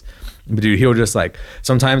hilarious. But dude, he'll just like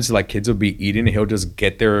sometimes like kids will be eating and he'll just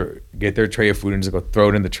get their tray of food and just go throw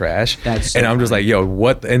it in the trash. That's so and I'm just like, yo,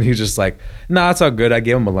 what? And he's just like, nah, it's all good. I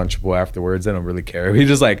gave him a Lunchable afterwards. I don't really care. He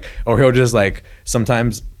just like, or he'll just like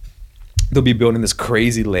sometimes they'll be building this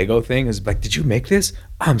crazy Lego thing. It's like, did you make this?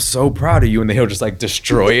 I'm so proud of you. And then he'll just like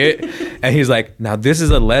destroy it. And he's like, now this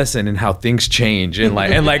is a lesson in how things change. And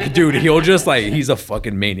like, dude, he'll just like, he's a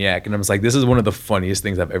fucking maniac. And I'm just like, this is one of the funniest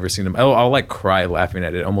things I've ever seen him. I'll like cry laughing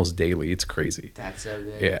at it almost daily. It's crazy. That's so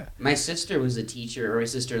good. Yeah. My sister was a teacher, or my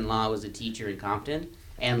sister-in-law was a teacher in Compton.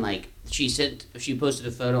 And like, she posted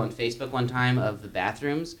a photo on Facebook one time of the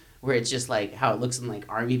bathrooms where it's just like how it looks in like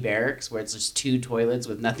army barracks, where it's just two toilets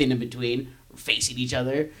with nothing in between facing each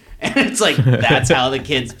other. And it's like, that's how the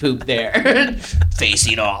kids poop there.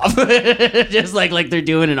 Facing off. Just like they're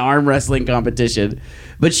doing an arm wrestling competition.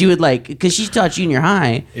 But she would like, because she taught junior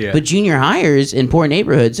high, but junior hires in poor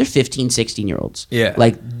neighborhoods, they're 15, 16-year-olds. Yeah.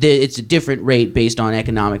 Like, it's a different rate based on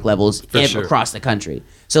economic levels across the country.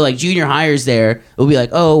 So, like, junior hires there will be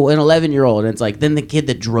like, oh, an 11-year-old. And it's like, then the kid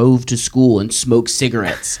that drove to school and smoked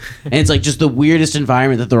cigarettes. And it's like just the weirdest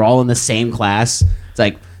environment that they're all in the same class. It's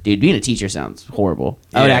like, dude, being a teacher sounds horrible.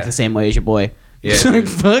 I would act the same way as your boy. Yeah. It's like,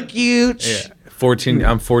 fuck you. Yeah.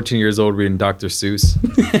 I'm 14 years old reading Dr. Seuss.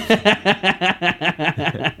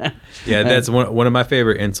 Yeah, that's one of my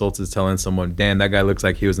favorite insults is telling someone, damn, that guy looks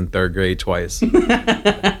like he was in third grade twice.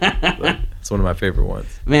 It's one of my favorite ones.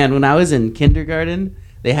 Man, when I was in kindergarten,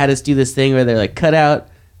 they had us do this thing where they're like, cut out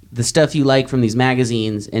the stuff you like from these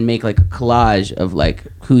magazines and make like a collage of like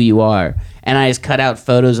who you are. And I just cut out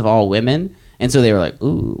photos of all women. And so they were like,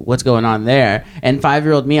 ooh, what's going on there? And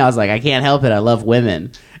 5-year-old me, I was like, I can't help it. I love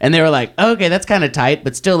women. And they were like, okay, that's kind of tight,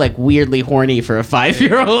 but still like weirdly horny for a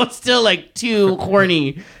 5-year-old. Still like too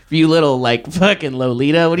horny for you little like fucking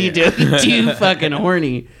Lolita. What are you doing? Too fucking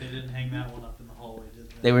horny. They didn't hang that one up in the hallway, did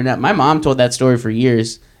they? They were not. My mom told that story for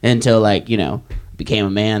years until like, became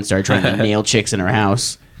a man, started trying to nail chicks in her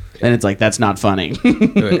house. And it's like, that's not funny.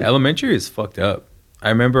 Dude, elementary is fucked up. I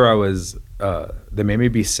remember they made me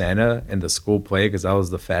be Santa in the school play because I was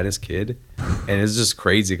the fattest kid. And it's just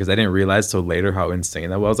crazy because I didn't realize till later how insane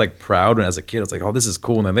that was. I was like proud when I was a kid. I was like, oh, this is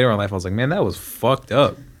cool. And then later in life, I was like, man, that was fucked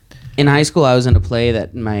up. In high school, I was in a play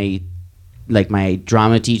that my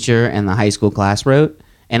drama teacher and the high school class wrote.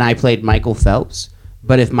 And I played Michael Phelps.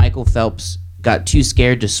 But if Michael Phelps got too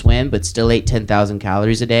scared to swim but still ate 10,000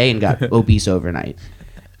 calories a day and got obese overnight.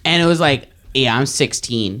 And it was like, yeah, I'm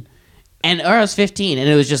 16. Or I was 15, and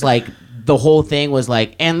it was just like the whole thing was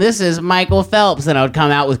like, and this is Michael Phelps, and I would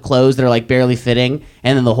come out with clothes that are like barely fitting,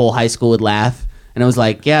 and then the whole high school would laugh, and it was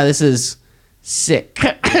like, yeah, this is sick.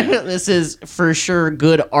 This is for sure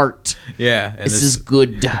good art. Yeah, and this is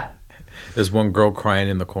good. There's one girl crying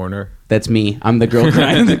in the corner. That's me. I'm the girl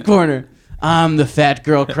crying in the corner. I'm the fat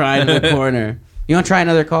girl crying in the corner. You want to try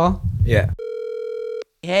another call? Yeah.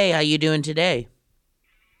 Hey, how you doing today?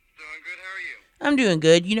 Doing good, how are you? I'm doing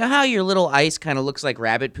good. You know how your little ice kind of looks like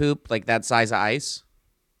rabbit poop, like that size of ice?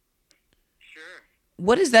 Sure.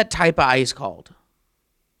 What is that type of ice called?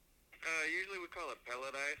 Usually we call it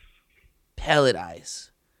pellet ice. Pellet ice.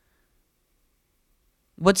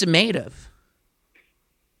 What's it made of?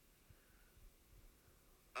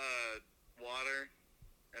 Water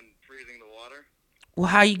and freezing the water. Well,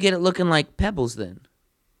 how you get it looking like pebbles then?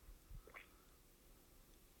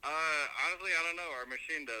 Honestly, I don't know. Our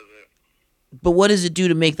machine does it. But what does it do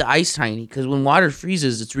to make the ice tiny? Because when water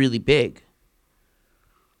freezes, it's really big.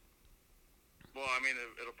 Well, I mean,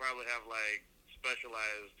 it'll probably have, like,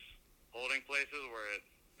 specialized holding places where it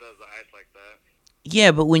does the ice like that.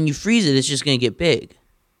 Yeah, but when you freeze it, it's just going to get big.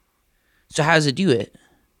 So how does it do it?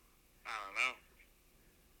 I don't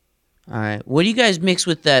know. All right. What do you guys mix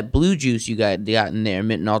with that blue juice you got in there,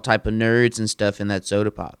 emitting all type of nerds and stuff in that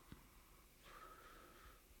soda pop?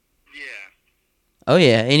 Yeah. Oh,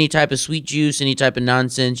 yeah. Any type of sweet juice, any type of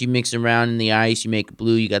nonsense, you mix it around in the ice, you make it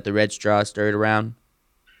blue, you got the red straw, stir it around.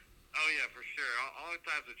 Oh, yeah, for sure. All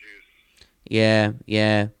types of juice.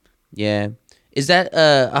 Yeah. Is that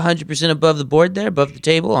 100% above the board there, above the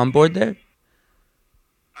table, on board there?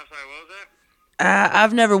 I'm sorry, what was that?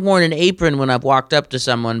 I've never worn an apron when I've walked up to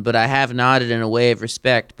someone, but I have nodded in a way of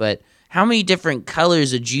respect. But how many different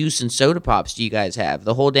colors of juice and soda pops do you guys have?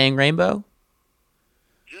 The whole dang rainbow?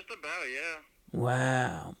 Just about, yeah.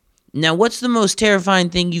 Wow. Now, what's the most terrifying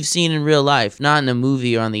thing you've seen in real life? Not in a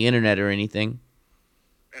movie or on the internet or anything.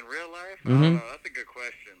 In real life? I Mm-hmm. don't know. That's a good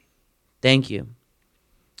question. Thank you.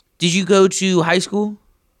 Did you go to high school?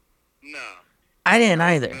 No. I didn't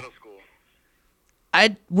either. Middle school.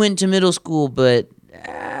 I went to middle school, but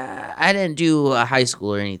I didn't do high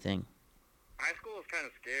school or anything. High school was kind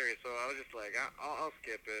of scary, so I was just like, I'll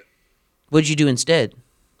skip it. What'd you do instead?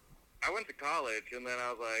 I went to college, and then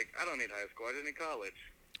I was like, I don't need high school. I just need college.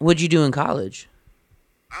 What'd you do in college?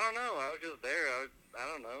 I don't know. I was just there. I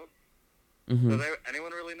don't know. Mm-hmm. Does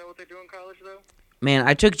anyone really know what they do in college, though? Man,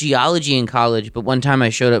 I took geology in college, but one time I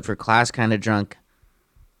showed up for class kind of drunk.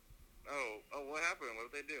 Oh, what happened?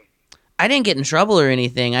 What did they do? I didn't get in trouble or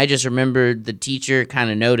anything. I just remembered the teacher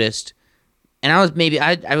kind of noticed. And I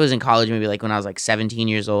was in college maybe like when I was like 17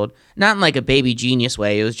 years old. Not in like a baby genius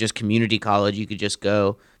way. It was just community college. You could just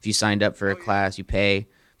go. If you signed up for a class, you pay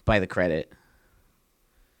by the credit.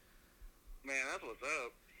 Man, that's what's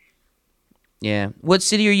up. Yeah. What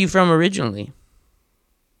city are you from originally?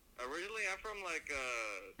 Originally, I'm from like,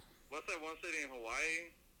 what's that one city in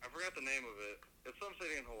Hawaii? I forgot the name of it. It's some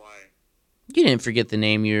city in Hawaii. You didn't forget the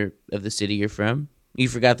name of the city you're from. You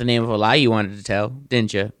forgot the name of a lie you wanted to tell,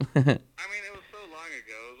 didn't you? I mean, it was so long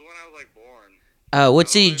ago. It was when I was like born. What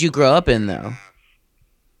city did you grow up in, though?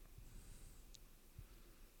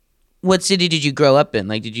 What city did you grow up in?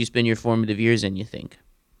 Like, did you spend your formative years in, you think?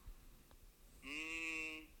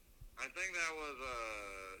 I think that was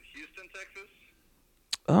Houston, Texas.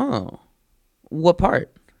 Oh. What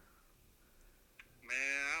part? Man,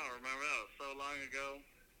 I don't remember. That was so long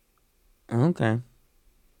ago.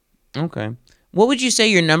 Okay. What would you say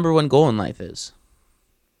your number one goal in life is?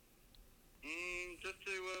 Just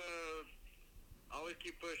to always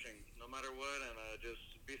keep pushing, no matter what, and just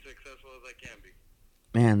be successful as I can be.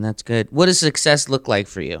 Man, that's good. What does success look like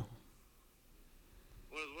for you?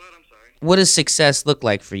 What? I'm sorry. What does success look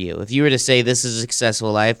like for you? If you were to say this is a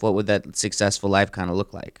successful life, what would that successful life kind of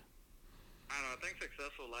look like? I don't know. I think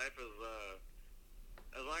successful life is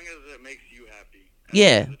as long as it makes you happy. At Yeah.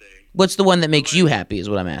 The end of the day. What's the one that makes you happy is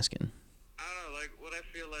what I'm asking. I don't know, like what I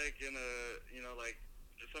feel like in like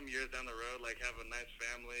just some years down the road, like have a nice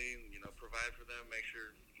family, provide for them, make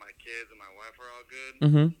sure my kids and my wife are all good.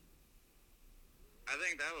 Mm-hmm. I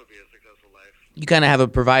think that would be a successful life. You kind of have a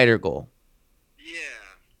provider goal. Yeah.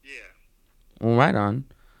 Well, right on.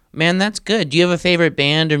 Man, that's good. Do you have a favorite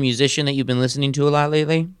band or musician that you've been listening to a lot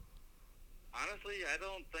lately? Honestly, I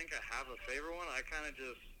don't think I have a favorite one. I kind of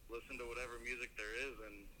just listen to whatever music there is,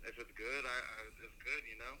 and if it's good, it's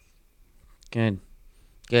good,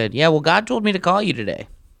 Good. Yeah, well, God told me to call you today.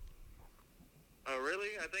 Oh, really?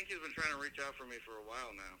 I think he's been trying to reach out for me for a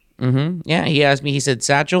while now. Mm-hmm. Yeah, he asked me, he said,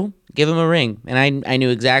 Satchel, give him a ring. And I knew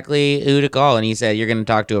exactly who to call. And he said, you're going to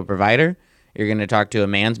talk to a provider. You're going to talk to a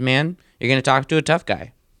man's man. You're going to talk to a tough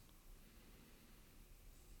guy.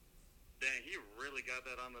 Dang, he really got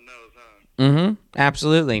that on the nose, huh? Mm-hmm.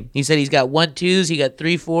 Absolutely. He said he's got 1-2s, he got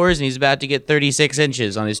 3-4s, and he's about to get 36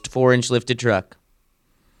 inches on his 4-inch lifted truck.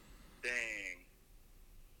 Dang.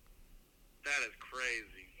 That is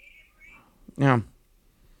crazy. Yeah.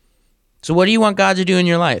 So what do you want God to do in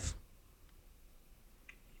your life?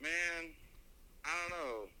 Man, I don't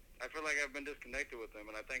know. I feel like I've been disconnected with him,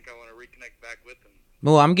 and I think I want to reconnect back with him.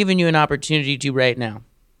 Well, I'm giving you an opportunity to right now.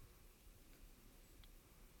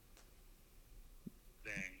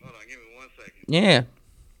 Dang. Hold on, give me 1 second. Yeah.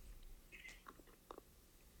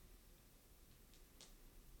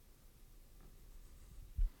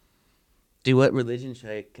 Dude, what religion should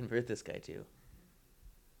I convert this guy to?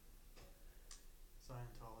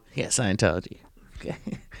 Scientology. Yeah, Scientology. Okay.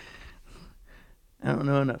 I don't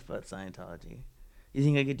know enough about Scientology. You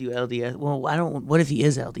think I could do LDS? Well, I don't. What if he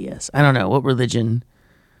is LDS? I don't know. What religion?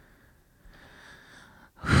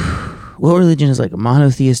 What religion is like a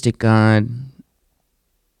monotheistic God?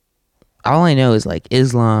 All I know is like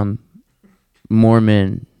Islam,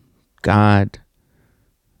 Mormon, God.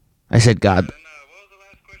 I said God. And what was the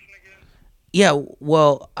last question again? Yeah,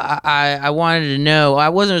 well, I wanted to know. I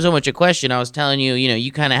wasn't so much a question. I was telling you,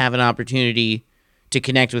 you kind of have an opportunity to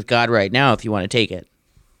connect with God right now if you want to take it.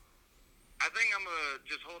 I think I'm going to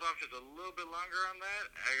just hold off just a little bit longer on that.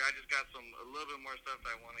 I just got a little bit more stuff that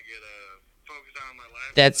I want to get focused on in my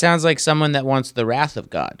life. That sounds like someone that wants the wrath of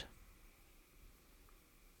God.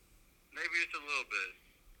 Maybe just a little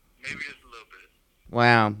bit.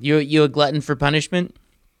 Wow, you a glutton for punishment?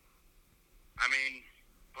 I mean,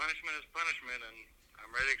 punishment is punishment, and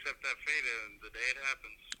I'm ready to accept that fate the day it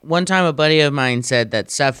happens. One time a buddy of mine said that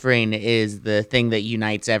suffering is the thing that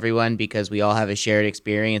unites everyone because we all have a shared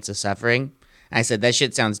experience of suffering. I said, that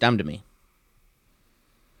shit sounds dumb to me.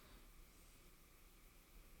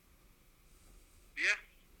 Yeah.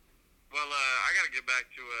 Well, I got to get back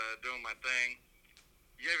to doing my thing.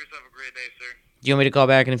 You have yourself a great day, sir. Do you want me to call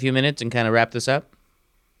back in a few minutes and kind of wrap this up?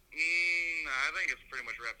 No, I think it's pretty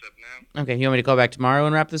much wrapped up now. Okay, you want me to call back tomorrow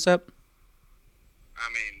and wrap this up? I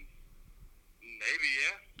mean, maybe,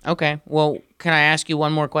 yeah. Okay, well, can I ask you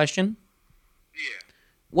one more question? Yeah.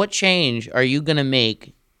 What change are you going to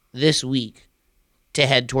make this week to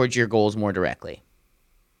head towards your goals more directly?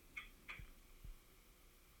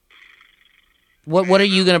 What are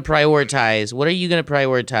you going to prioritize? What are you going to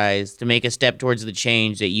prioritize to make a step towards the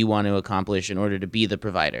change that you want to accomplish in order to be the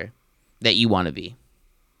provider that you want to be?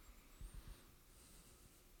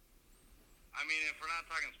 I mean, if we're not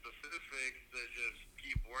talking specifics, to just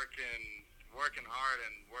keep working hard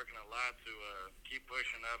and working a lot to keep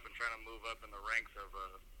pushing up and trying to move up in the ranks of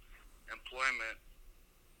employment.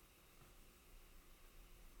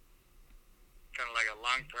 Kind of like a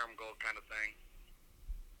long-term goal kind of thing.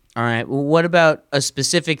 All right. Well, what about a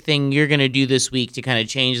specific thing you're going to do this week to kind of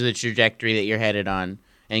change the trajectory that you're headed on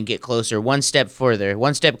and get closer, one step further,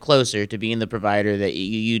 one step closer to being the provider that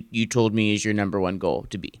you told me is your number one goal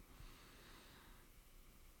to be?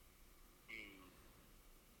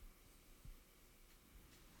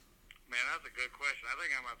 Man, that's a good question. I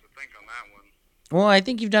think I'm going to have to think on that one. Well, I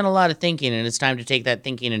think you've done a lot of thinking, and it's time to take that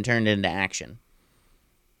thinking and turn it into action.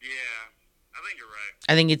 Yeah, I think you're right.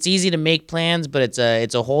 I think it's easy to make plans, but it's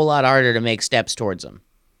a whole lot harder to make steps towards them.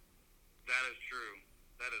 That is true.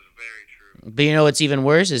 That is very true. But you know what's even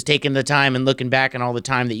worse is taking the time and looking back on all the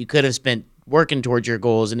time that you could have spent working towards your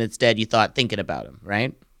goals, and instead you thought thinking about them,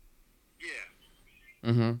 right?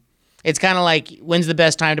 Yeah. It's kind of like, when's the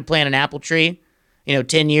best time to plant an apple tree?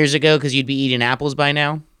 10 years ago, because you'd be eating apples by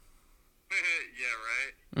now. Yeah,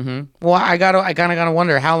 right? Well, I kind of gotta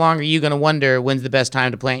wonder, how long are you gonna wonder when's the best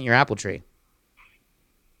time to plant your apple tree?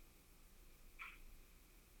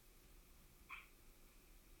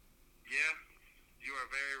 Yeah, you are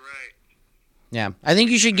very right. Yeah, I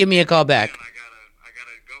think you should give me a call back. And I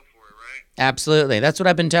gotta go for it, right? Absolutely, that's what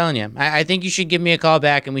I've been telling you. I think you should give me a call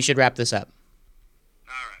back, and we should wrap this up.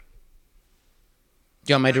 All right.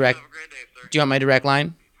 Do you want my direct? Have a great day, sir. Do you want my direct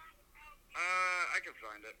line? I can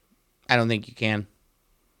find it. I don't think you can.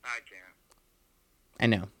 I can. I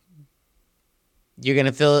know. You're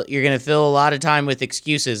gonna fill a lot of time with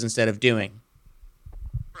excuses instead of doing.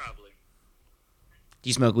 Probably. Do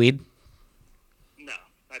you smoke weed? No,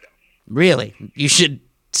 I don't. Really? You should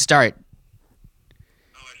start.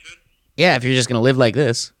 Oh, I should? Yeah, if you're just gonna live like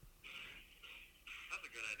this. That's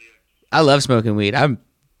a good idea. I love smoking weed.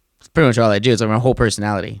 It's pretty much all I do. It's like my whole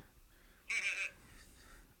personality.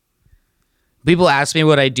 People ask me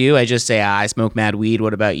what I do. I just say, I smoke mad weed.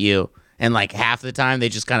 What about you? And like half the time they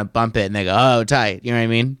just kind of bump it and they go, oh, tight. You know what I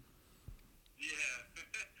mean?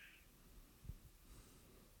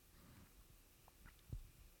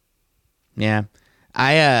 Yeah.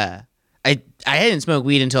 Yeah. I hadn't smoked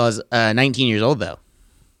weed until I was 19 years old though.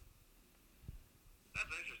 That's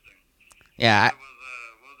interesting. Yeah. What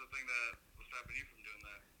was the thing that was stopping you from doing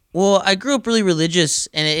that? Well, I grew up really religious,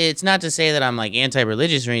 and it's not to say that I'm like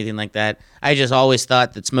anti-religious or anything like that. I just always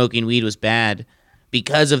thought that smoking weed was bad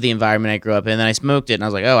because of the environment I grew up in. And then I smoked it, and I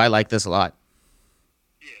was like, oh, I like this a lot.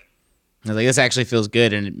 Yeah. I was like, this actually feels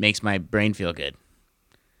good, and it makes my brain feel good.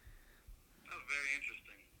 That was very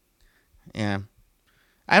interesting. Yeah.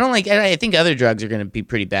 I think other drugs are going to be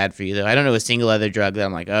pretty bad for you, though. I don't know a single other drug that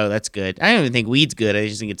I'm like, oh, that's good. I don't even think weed's good. I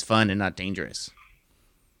just think it's fun and not dangerous.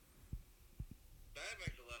 That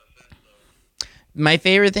makes a lot of sense, though. My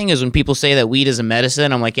favorite thing is when people say that weed is a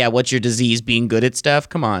medicine. I'm like, yeah, what's your disease? Being good at stuff?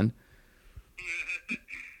 Come on.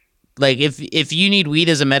 Like, if you need weed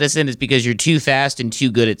as a medicine, it's because you're too fast and too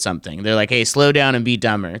good at something. They're like, hey, slow down and be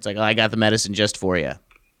dumber. It's like, oh, I got the medicine just for you. Yeah.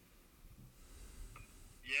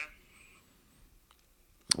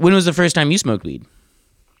 When was the first time you smoked weed?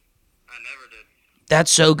 I never did. That's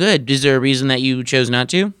so good. Is there a reason that you chose not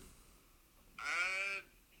to? Not.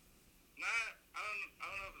 I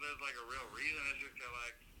don't know if there's like a real reason. It's just kind of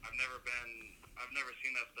like I've never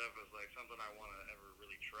seen that stuff as like something I want to ever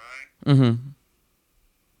really try. Mm-hmm.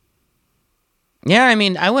 Yeah, I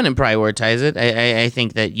mean, I wouldn't prioritize it. I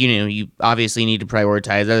think that, you obviously need to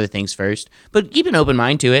prioritize other things first. But keep an open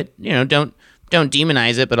mind to it. Don't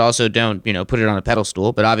demonize it, but also don't, put it on a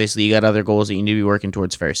pedestal. But obviously you got other goals that you need to be working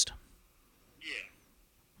towards first.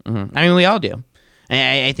 Yeah. Mm-hmm. I mean, we all do.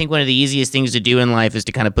 I think one of the easiest things to do in life is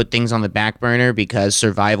to kind of put things on the back burner because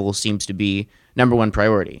survival seems to be number one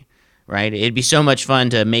priority, right? It'd be so much fun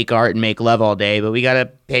to make art and make love all day, but we got to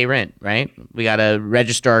pay rent, right? We got to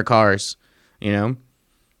register our cars. Yes.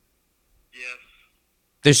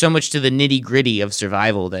 There's so much to the nitty gritty of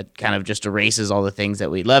survival that kind of just erases all the things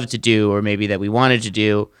that we love to do or maybe that we wanted to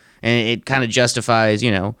do. And it kind of justifies,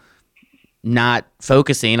 not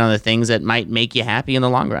focusing on the things that might make you happy in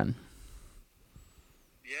the long run.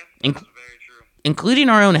 Yeah, that's very true. Including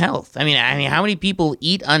our own health. I mean, how many people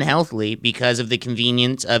eat unhealthily because of the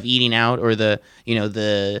convenience of eating out or the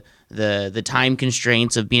time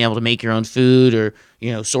constraints of being able to make your own food or,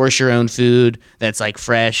 source your own food that's like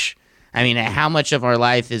fresh. I mean, how much of our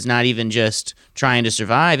life is not even just trying to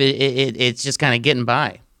survive? It's just kind of getting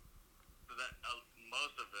by. So that a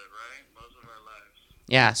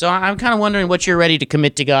Yeah, so I'm kind of wondering what you're ready to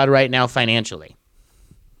commit to God right now financially.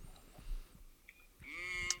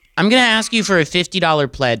 I'm going to ask you for a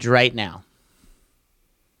 $50 pledge right now.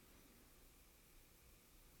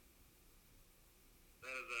 That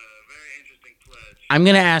is a very interesting pledge. I'm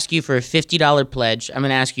going to ask you for a $50 pledge. I'm going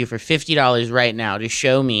to ask you for $50 right now to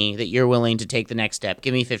show me that you're willing to take the next step.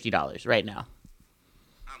 Give me $50 right now.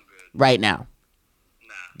 I'm good. Right now.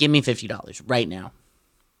 Nah. Give me $50 right now.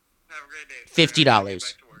 Have a great day. sir. $50. Get back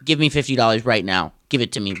to work. Give me $50 right now. Give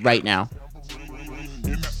it to me right now.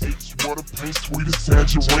 In the H, water paint, sweet as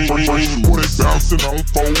tangerine. Boy, they bouncing on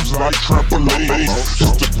foes like trampoline.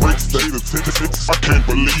 Just a great state of Texas, I can't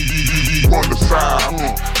believe. Run the side,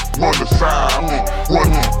 run the side, run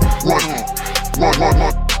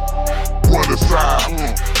the side,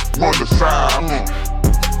 run the side.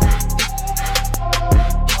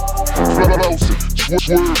 Flossing,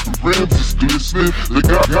 swerve, the rims is glistening. They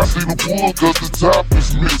got see the wood cause the top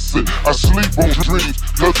is missing. I sleep on dreams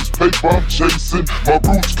cause it's paper I'm chasing. My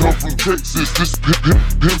roots come from Texas, this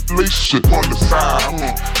pimpation. Run the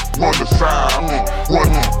side, run the side,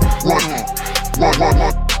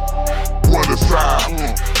 run